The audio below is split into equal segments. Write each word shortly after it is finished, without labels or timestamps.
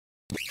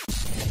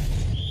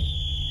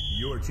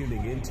You're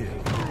tuning into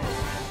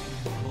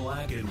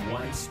Black and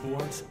White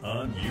Sports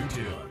on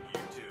YouTube.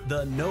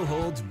 The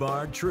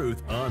no-holds-barred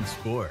truth on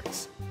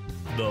sports.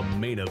 The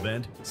main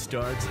event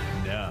starts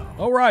now.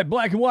 All right,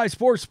 Black and White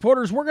Sports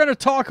supporters, we're going to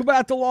talk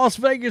about the Las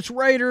Vegas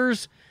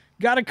Raiders.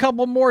 Got a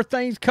couple more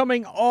things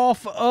coming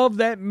off of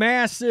that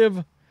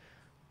massive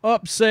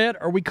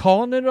upset. Are we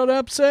calling it an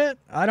upset?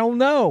 I don't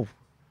know.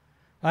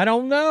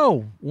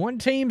 One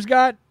team's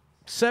got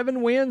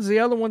 7 wins. The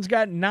other one's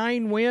got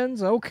 9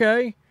 wins.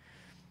 Okay.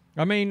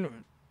 I mean,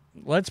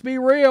 let's be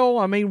real.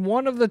 I mean,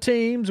 one of the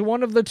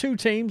two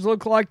teams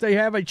look like they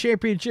have a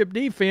championship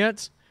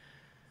defense,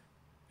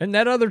 and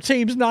that other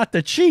team's not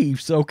the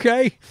Chiefs,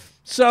 okay?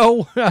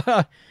 So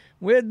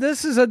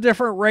this is a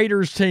different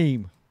Raiders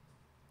team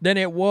than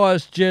it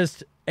was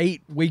just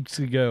 8 weeks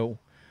ago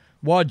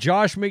while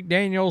Josh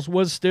McDaniels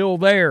was still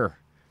there.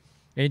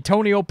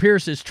 Antonio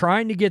Pierce is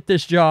trying to get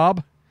this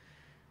job,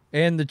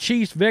 and the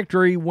Chiefs'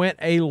 victory went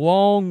a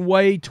long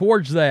way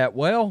towards that.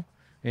 Well,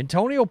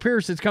 Antonio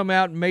Pierce has come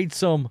out and made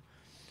some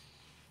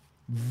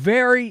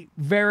very,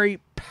 very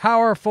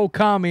powerful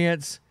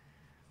comments,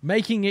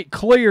 making it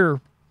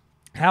clear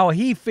how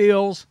he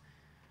feels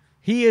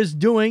he is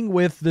doing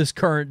with this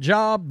current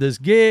job, this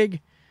gig,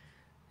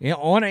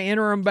 on an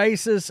interim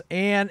basis,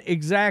 and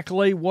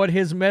exactly what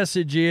his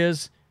message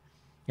is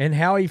and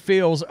how he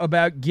feels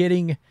about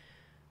getting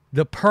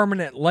the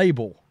permanent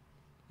label.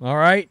 All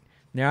right?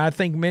 Now, I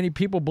think many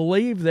people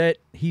believe that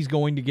he's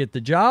going to get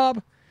the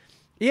job,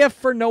 if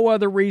for no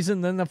other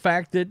reason than the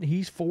fact that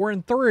he's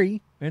 4-3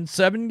 in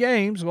 7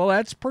 games. Well,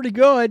 that's pretty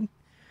good.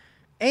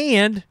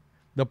 And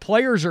the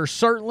players are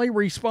certainly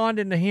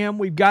responding to him.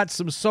 We've got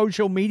some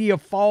social media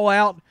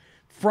fallout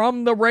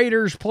from the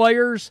Raiders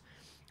players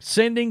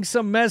sending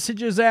some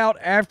messages out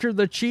after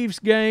the Chiefs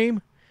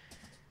game.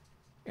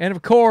 And,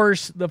 of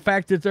course, the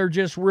fact that they're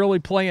just really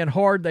playing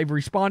hard, they've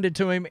responded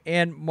to him.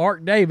 And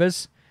Mark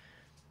Davis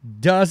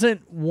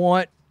doesn't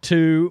want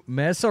to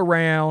mess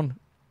around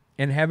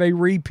and have a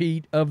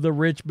repeat of the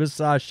Rich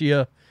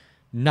Bisaccia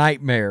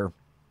nightmare.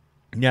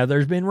 Now,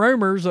 there's been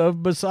rumors of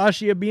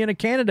Bisaccia being a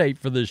candidate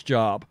for this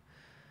job.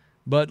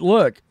 But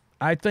look,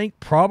 I think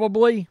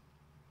probably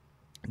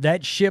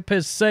that ship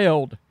has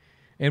sailed.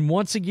 And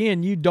once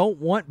again, you don't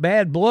want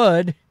bad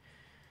blood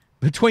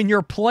between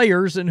your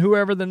players and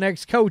whoever the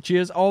next coach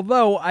is,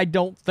 although I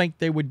don't think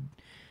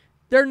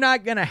they're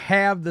not going to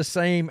have the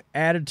same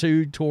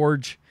attitude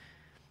towards,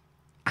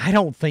 I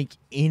don't think,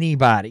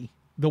 anybody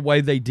the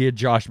way they did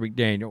Josh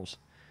McDaniels.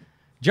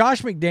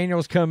 Josh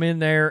McDaniels come in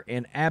there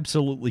and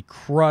absolutely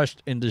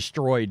crushed and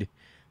destroyed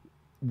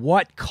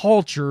what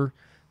culture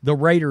the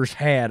Raiders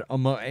had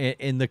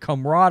in the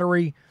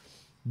camaraderie,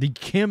 the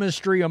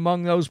chemistry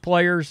among those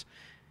players.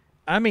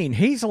 I mean,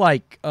 he's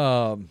like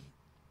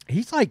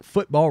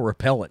football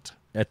repellent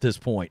at this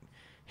point.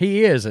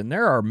 He is, and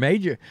there are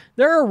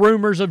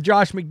rumors of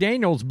Josh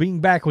McDaniels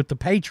being back with the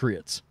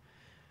Patriots.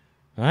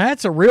 Now,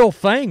 that's a real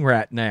thing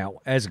right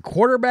now. As a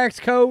quarterback's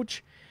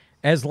coach,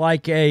 as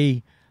like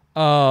a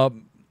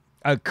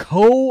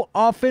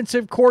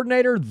co-offensive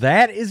coordinator,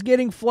 that is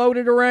getting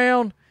floated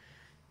around.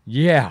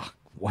 Yeah,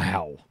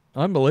 wow.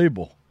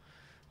 Unbelievable.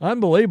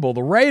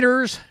 The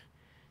Raiders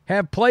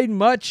have played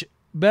much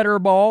better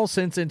ball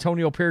since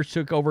Antonio Pierce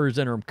took over as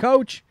interim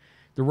coach.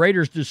 The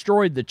Raiders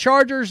destroyed the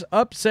Chargers,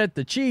 upset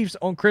the Chiefs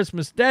on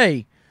Christmas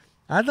Day.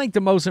 I think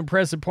the most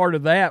impressive part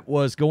of that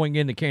was going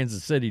into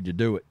Kansas City to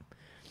do it.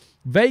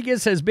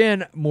 Vegas has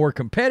been more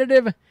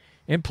competitive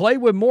and played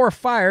with more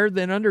fire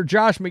than under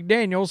Josh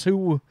McDaniels,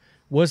 who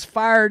was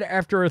fired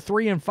after a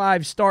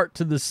 3-5 start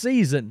to the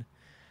season.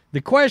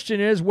 The question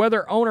is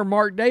whether owner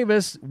Mark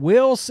Davis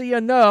will see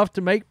enough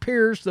to make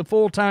Pierce the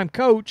full-time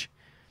coach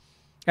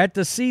at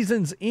the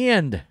season's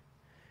end.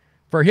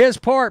 For his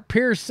part,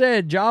 Pierce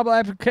said job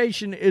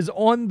application is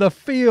on the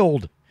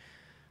field.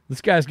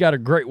 This guy's got a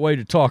great way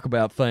to talk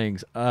about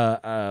things.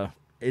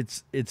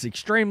 It's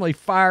extremely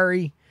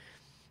fiery.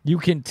 You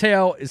can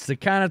tell it's the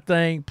kind of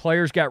thing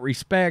players got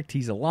respect.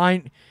 He's an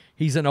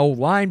old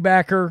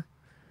linebacker,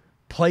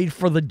 played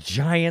for the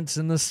Giants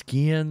and the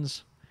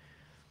Skins.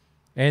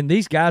 And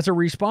these guys are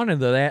responding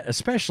to that,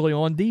 especially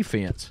on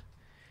defense.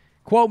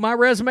 Quote, my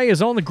resume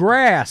is on the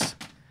grass.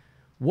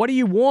 What do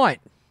you want?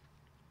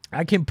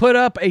 I can put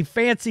up a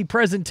fancy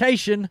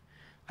presentation.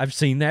 I've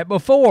seen that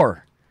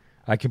before.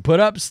 I can put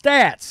up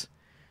stats.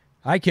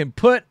 I can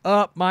put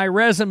up my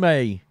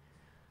resume.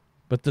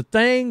 But the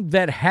thing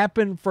that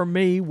happened for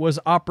me was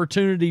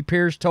opportunity,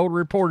 Pierce told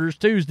reporters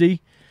Tuesday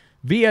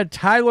via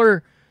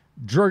Tyler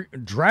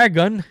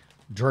Dragon.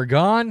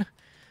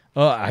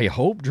 I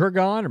hope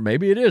Dragon, or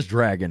maybe it is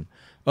Dragon,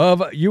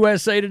 of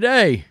USA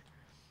Today.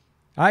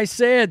 I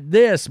said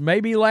this,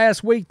 maybe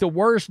last week, the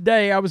worst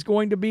day I was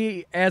going to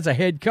be as a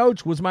head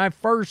coach was my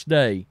first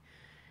day.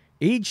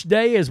 Each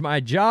day is my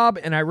job,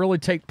 and I really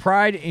take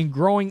pride in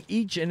growing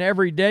each and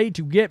every day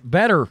to get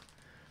better.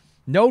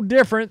 No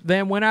different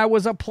than when I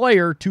was a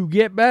player to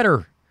get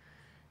better.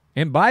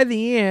 And by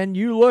the end,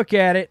 you look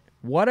at it,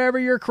 whatever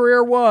your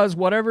career was,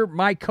 whatever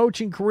my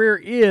coaching career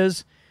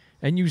is,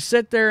 and you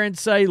sit there and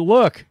say,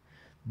 look,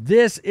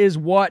 this is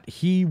what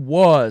he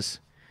was.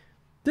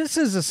 This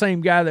is the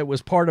same guy that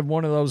was part of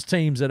one of those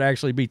teams that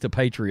actually beat the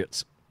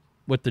Patriots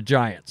with the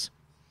Giants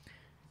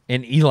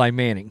and Eli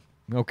Manning,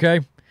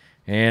 okay?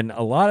 And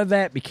a lot of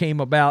that became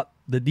about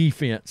the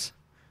defense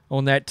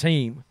on that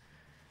team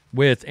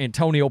with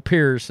Antonio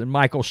Pierce and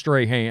Michael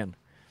Strahan.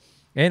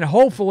 And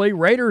hopefully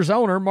Raiders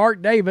owner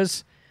Mark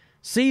Davis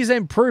sees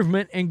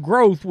improvement and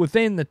growth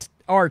within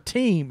our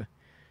team.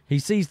 He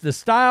sees the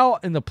style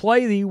and the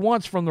play that he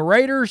wants from the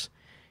Raiders.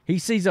 He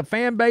sees a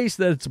fan base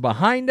that's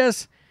behind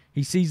us.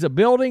 He sees a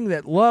building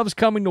that loves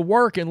coming to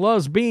work and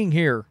loves being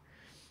here.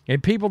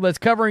 And people that's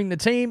covering the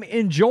team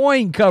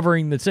enjoying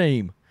covering the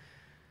team.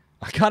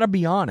 I got to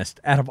be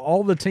honest, out of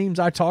all the teams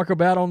I talk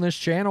about on this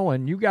channel,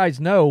 and you guys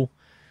know,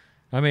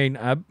 I mean,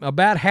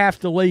 about half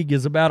the league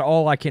is about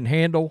all I can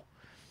handle,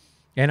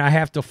 and I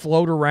have to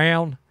float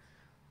around.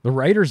 The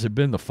Raiders have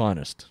been the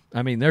funnest.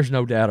 I mean, there's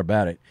no doubt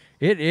about it.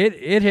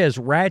 It has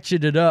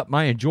ratcheted up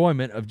my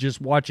enjoyment of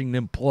just watching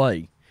them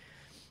play.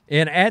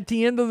 And at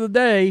the end of the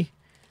day,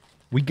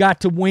 we got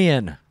to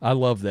win. I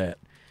love that.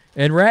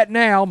 And right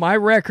now, my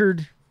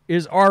record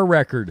is our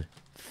record,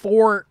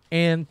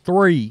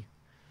 4-3.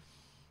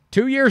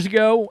 2 years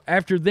ago,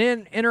 after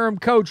then interim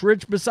coach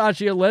Rich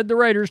Bisaccia led the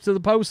Raiders to the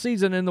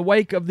postseason in the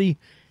wake of the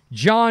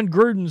John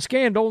Gruden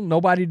scandal,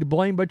 nobody to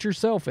blame but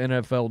yourself,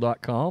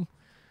 NFL.com.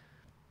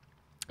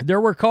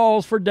 There were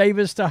calls for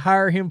Davis to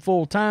hire him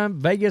full-time.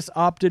 Vegas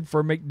opted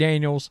for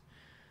McDaniels,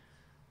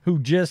 who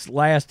just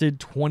lasted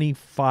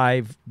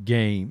 25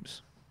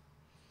 games.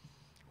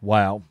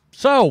 Wow.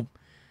 So,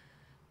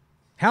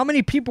 how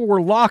many people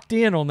were locked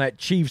in on that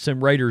Chiefs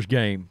and Raiders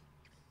game?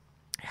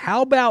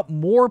 How about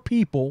more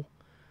people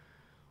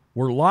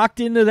were locked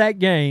into that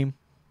game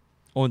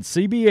on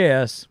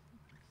CBS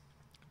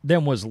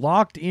than was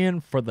locked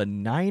in for the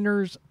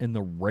Niners and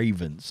the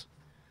Ravens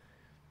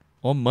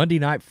on Monday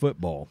Night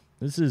Football?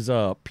 This is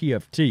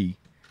PFT,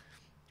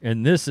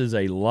 and this is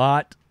a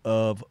lot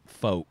of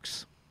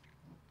folks.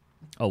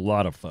 A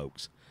lot of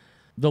folks.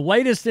 The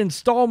latest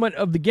installment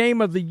of the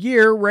Game of the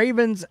Year,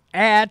 Ravens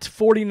at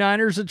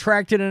 49ers,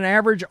 attracted an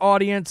average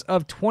audience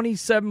of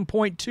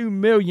 27.2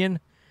 million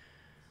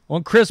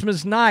on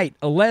Christmas night.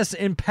 A less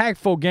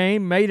impactful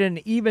game made an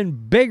even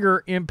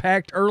bigger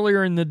impact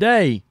earlier in the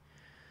day.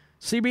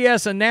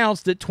 CBS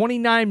announced that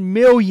 29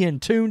 million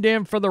tuned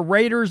in for the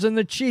Raiders and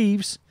the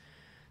Chiefs,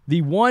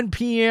 the 1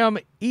 p.m.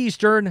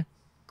 Eastern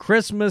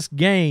Christmas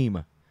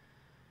game.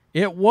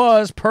 It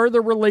was, per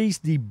the release,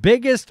 the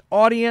biggest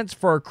audience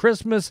for a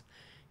Christmas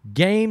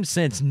game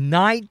since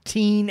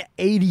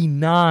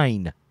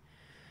 1989.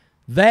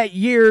 That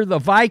year, the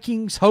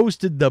Vikings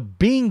hosted the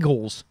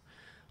Bengals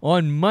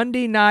on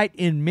Monday night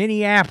in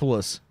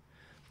Minneapolis.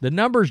 The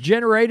numbers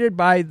generated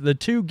by the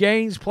two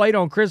games played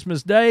on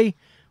Christmas Day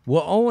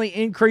will only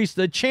increase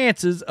the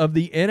chances of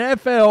the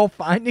NFL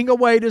finding a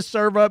way to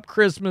serve up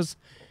Christmas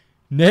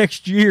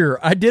next year.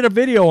 I did a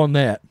video on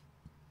that.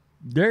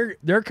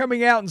 They're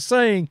coming out and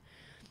saying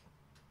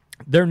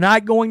they're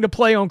not going to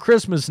play on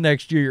Christmas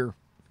next year.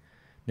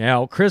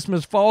 Now,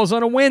 Christmas falls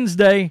on a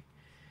Wednesday,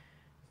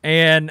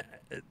 and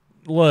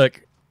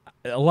look,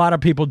 a lot of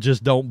people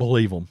just don't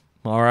believe them.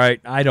 All right,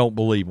 I don't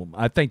believe them.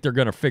 I think they're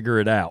going to figure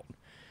it out.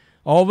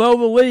 Although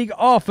the league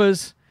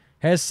office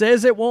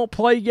says it won't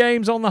play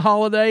games on the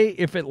holiday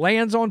if it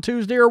lands on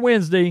Tuesday or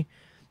Wednesday,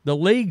 the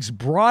league's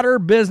broader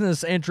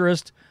business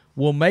interest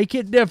will make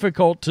it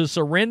difficult to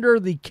surrender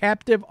the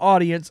captive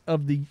audience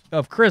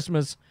of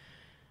Christmas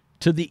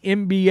to the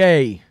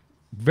NBA.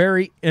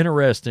 Very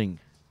interesting.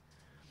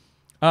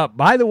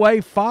 By the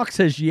way, Fox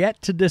has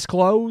yet to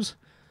disclose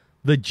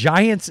the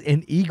Giants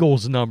and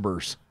Eagles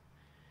numbers.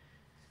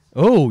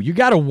 Oh, you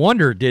got to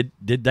wonder, did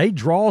they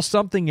draw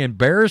something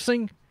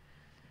embarrassing?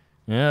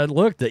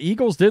 Look, the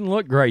Eagles didn't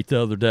look great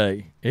the other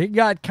day. It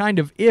got kind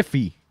of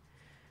iffy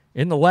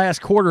in the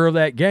last quarter of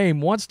that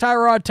game. Once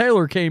Tyrod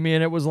Taylor came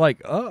in, it was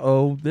like,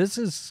 uh-oh, this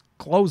is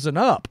closing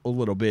up a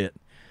little bit.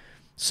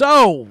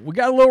 So, we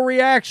got a little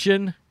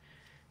reaction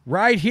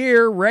right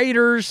here.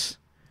 Raiders,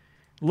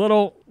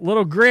 little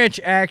Grinch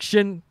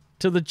action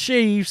to the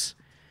Chiefs.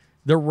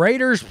 The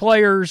Raiders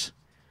players,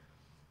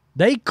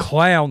 they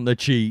clowned the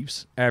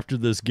Chiefs after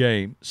this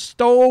game.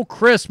 Stole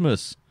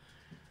Christmas.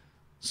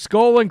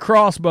 Skull and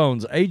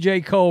crossbones.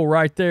 A.J. Cole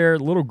right there.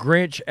 Little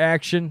Grinch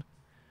action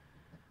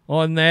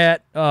on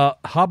that. How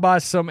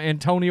about some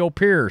Antonio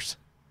Pierce?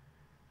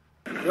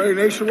 Raider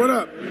Nation, what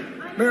up?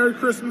 Merry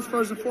Christmas,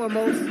 first and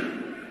foremost.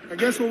 And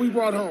guess what we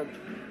brought home?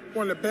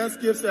 One of the best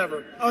gifts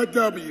ever. A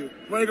W.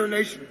 Raider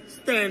Nation,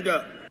 stand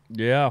up.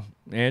 Yeah,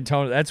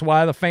 Antonio. That's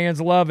why the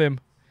fans love him.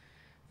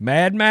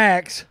 Mad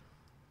Max.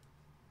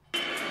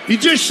 You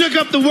just shook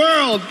up the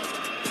world.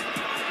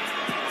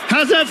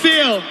 How's that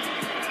feel?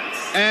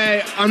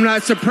 Hey, I'm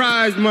not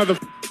surprised, mother.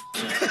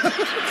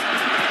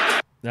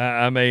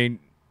 I mean,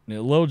 a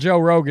little Joe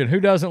Rogan. Who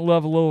doesn't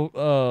love a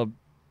little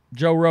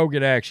Joe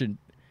Rogan action?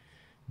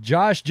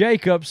 Josh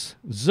Jacobs,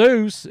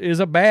 Zeus, is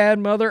a bad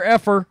mother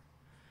effer.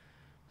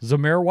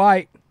 Zamir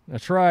White.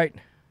 That's right.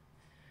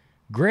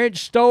 Grinch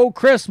stole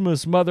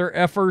Christmas, mother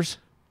effers.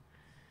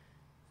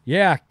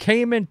 Yeah,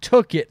 came and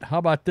took it. How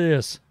about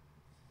this?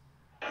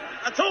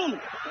 I told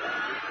him.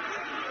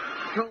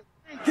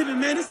 Give it,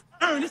 man. This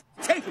earn. This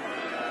take it.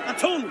 I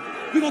told him.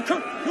 We gonna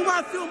come. You know why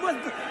I feel much?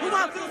 You know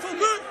why I feel so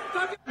good?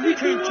 We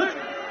can't took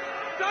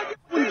it.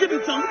 We give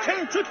it to him. We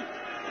can't took it.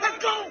 Let's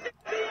go.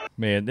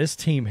 Man, this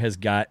team has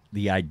got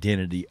the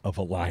identity of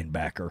a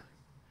linebacker.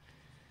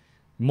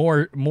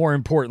 More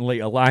importantly,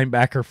 a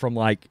linebacker from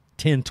like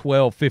 10,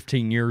 12,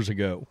 15 years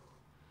ago.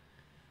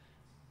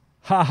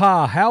 Ha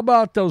ha. How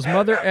about those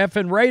mother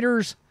effing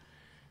Raiders?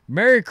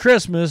 Merry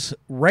Christmas,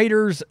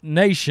 Raiders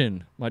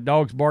Nation. My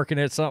dog's barking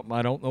at something.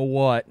 I don't know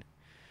what.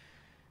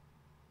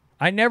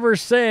 I never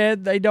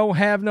said they don't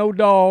have no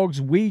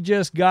dogs. We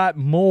just got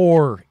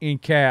more in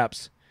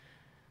caps.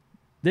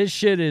 This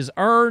shit is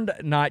earned,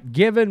 not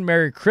given.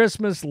 Merry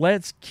Christmas.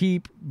 Let's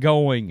keep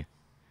going.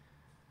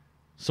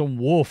 Some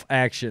wolf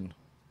action.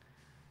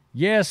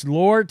 Yes,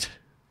 Lord.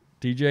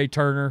 DJ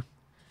Turner.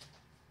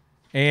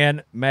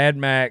 And Mad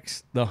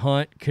Max. The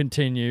hunt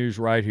continues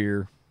right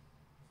here.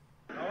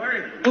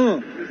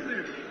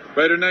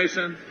 Raider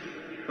Nation,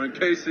 from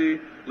KC,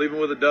 leaving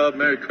with a dub.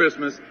 Merry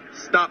Christmas.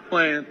 Stop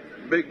playing.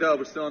 Big dub.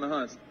 We're still on the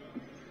hunt.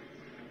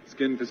 It's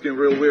getting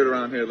real weird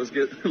around here. Let's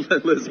get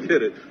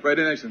it.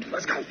 Raider Nation,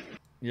 let's go.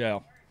 Yeah.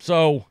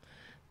 So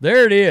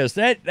there it is.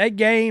 That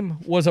game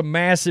was a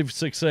massive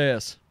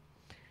success.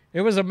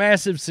 It was a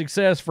massive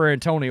success for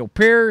Antonio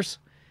Pierce,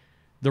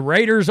 the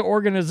Raiders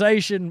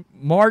organization,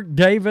 Mark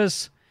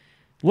Davis.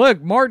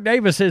 Look, Mark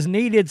Davis has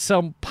needed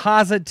some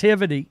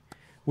positivity.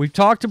 We've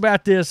talked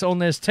about this on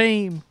this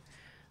team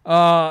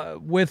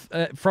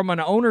from an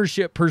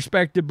ownership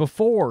perspective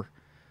before.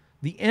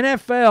 The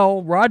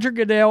NFL, Roger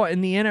Goodell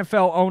and the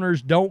NFL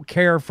owners don't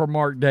care for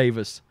Mark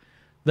Davis.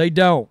 They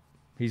don't.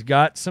 He's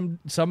got some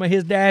of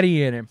his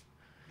daddy in him.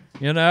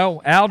 You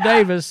know, Al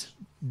Davis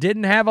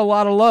didn't have a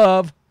lot of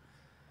love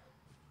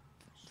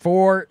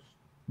for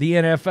the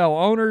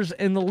NFL owners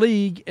and the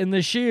league and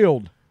the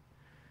Shield.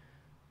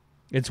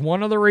 It's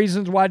one of the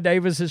reasons why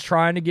Davis is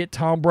trying to get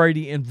Tom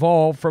Brady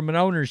involved from an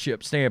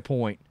ownership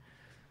standpoint.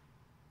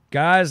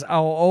 Guys,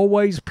 I'll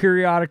always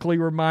periodically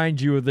remind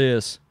you of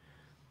this.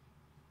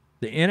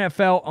 The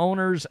NFL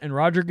owners and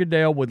Roger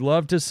Goodell would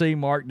love to see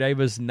Mark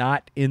Davis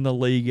not in the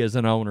league as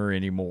an owner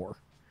anymore.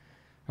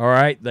 All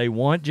right? They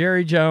want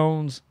Jerry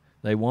Jones.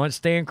 They want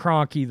Stan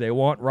Kroenke. They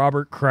want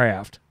Robert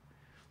Kraft.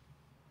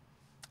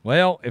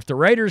 Well, if the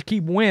Raiders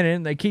keep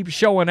winning, they keep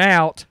showing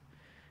out,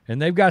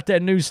 and they've got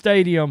that new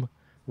stadium,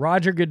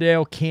 Roger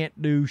Goodell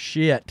can't do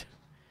shit.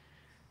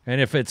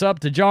 And if it's up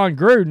to John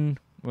Gruden,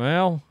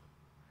 well,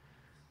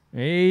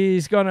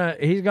 he's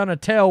gonna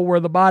tell where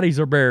the bodies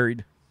are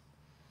buried.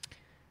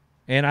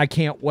 And I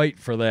can't wait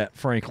for that,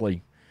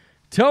 frankly.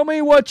 Tell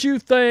me what you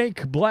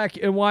think, black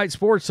and white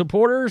sports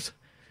supporters.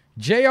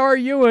 J.R.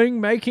 Ewing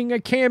making a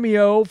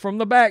cameo from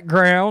the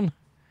background,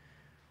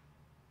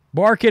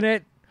 barking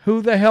at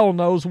who the hell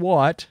knows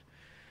what.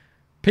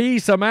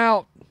 Peace, I'm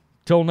out.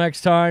 Till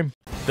next time.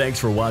 Thanks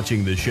for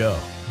watching the show.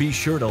 Be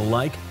sure to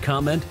like,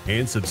 comment,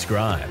 and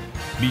subscribe.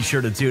 Be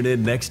sure to tune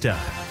in next time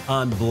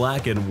on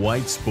Black and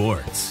White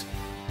Sports.